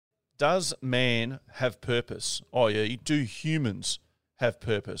Does man have purpose? I.e., do humans have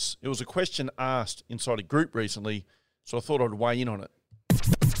purpose? It was a question asked inside a group recently, so I thought I'd weigh in on it.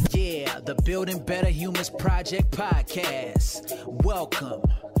 Yeah, the Building Better Humans Project podcast. Welcome.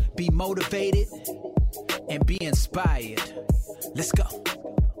 Be motivated and be inspired. Let's go.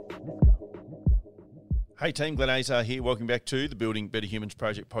 Hey team, Glenn Azar here. Welcome back to the Building Better Humans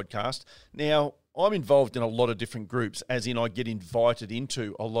Project podcast. Now, I'm involved in a lot of different groups, as in I get invited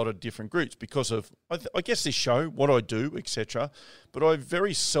into a lot of different groups because of, I guess, this show, what I do, etc. But I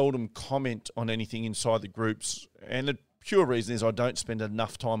very seldom comment on anything inside the groups, and the pure reason is I don't spend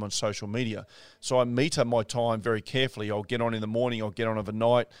enough time on social media. So I meter my time very carefully. I'll get on in the morning, I'll get on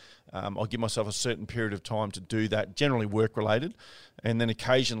overnight. I'll give myself a certain period of time to do that, generally work-related. And then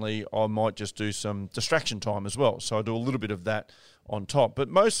occasionally I might just do some distraction time as well. So I do a little bit of that on top. But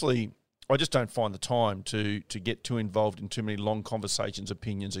mostly I just don't find the time to get too involved in too many long conversations,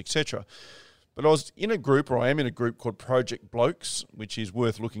 opinions, etc. But I was in a group, or I am in a group called Project Blokes, which is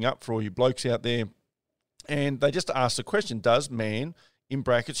worth looking up for all you blokes out there. And they just asked the question, does man, in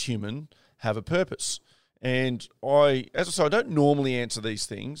brackets human, have a purpose? And as I say, I don't normally answer these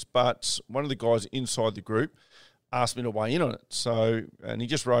things, but one of the guys inside the group asked me to weigh in on it. So, and he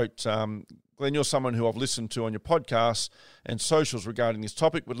just wrote, Glenn, you're someone who I've listened to on your podcasts and socials regarding this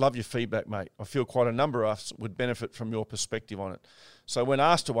topic. Would love your feedback, mate. I feel quite a number of us would benefit from your perspective on it. So when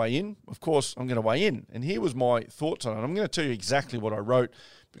asked to weigh in, of course, I'm going to weigh in. And here was my thoughts on it. I'm going to tell you exactly what I wrote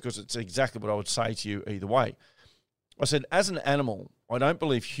because it's exactly what I would say to you either way. I said, as an animal, I don't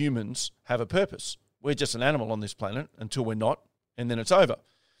believe humans have a purpose. We're just an animal on this planet until we're not, and then it's over.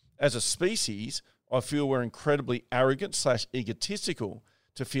 As a species, I feel we're incredibly arrogant / egotistical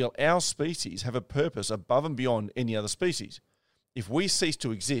to feel our species have a purpose above and beyond any other species. If we cease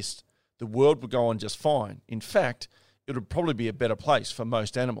to exist, the world would go on just fine. In fact, it would probably be a better place for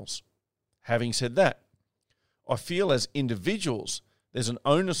most animals. Having said that, I feel as individuals, there's an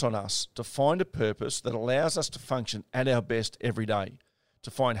onus on us to find a purpose that allows us to function at our best every day,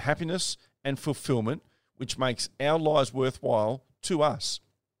 to find happiness and fulfillment, which makes our lives worthwhile to us.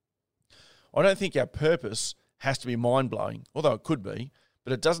 I don't think our purpose has to be mind-blowing, although it could be,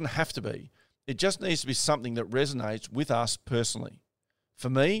 but it doesn't have to be. It just needs to be something that resonates with us personally.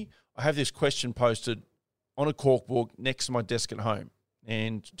 For me, I have this question posted on a corkboard next to my desk at home.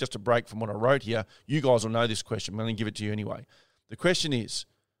 And just a break from what I wrote here, you guys will know this question. I'm going to give it to you anyway. The question is,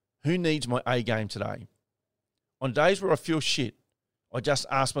 who needs my A game today? On days where I feel shit, I just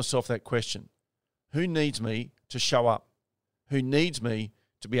ask myself that question. Who needs me to show up? Who needs me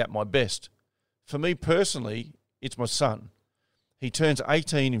to be at my best? For me personally, it's my son. He turns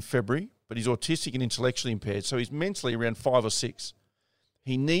 18 in February, but he's autistic and intellectually impaired, so he's mentally around 5 or 6.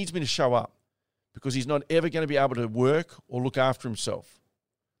 He needs me to show up because he's not ever going to be able to work or look after himself.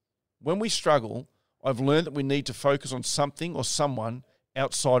 When we struggle, I've learned that we need to focus on something or someone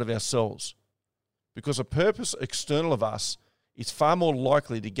outside of ourselves because a purpose external of us is far more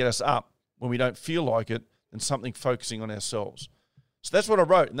likely to get us up when we don't feel like it than something focusing on ourselves. So that's what I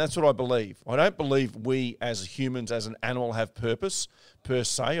wrote, and that's what I believe. I don't believe we as humans, as an animal, have purpose per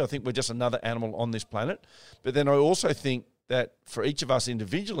se. I think we're just another animal on this planet. But then I also think that for each of us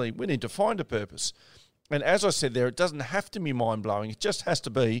individually, we need to find a purpose. And as I said there, it doesn't have to be mind-blowing. It just has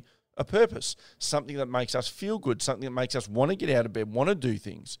to be a purpose, something that makes us feel good, something that makes us want to get out of bed, want to do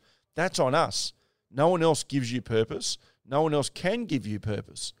things. That's on us. No one else gives you purpose. No one else can give you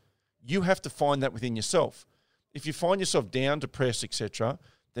purpose. You have to find that within yourself. If you find yourself down, depressed, etc.,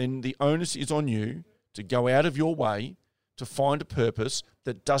 then the onus is on you to go out of your way to find a purpose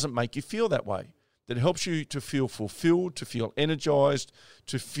that doesn't make you feel that way, that helps you to feel fulfilled, to feel energized,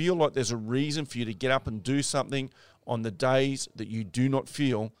 to feel like there's a reason for you to get up and do something on the days that you do not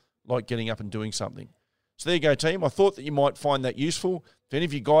feel like getting up and doing something. So there you go, team. I thought that you might find that useful. If any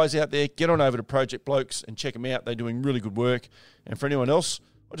of you guys out there, get on over to Project Blokes and check them out. They're doing really good work. And for anyone else,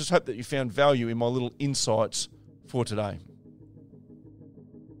 I just hope that you found value in my little insights for today.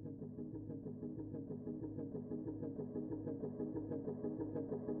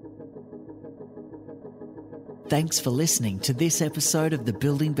 Thanks for listening to this episode of the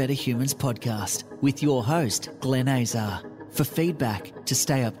Building Better Humans podcast with your host, Glenn Azar. For feedback, to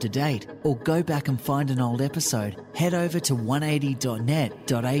stay up to date, or go back and find an old episode, head over to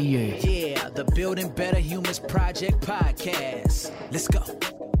 180.net.au. Yeah, the Building Better Humans Project podcast. Let's go.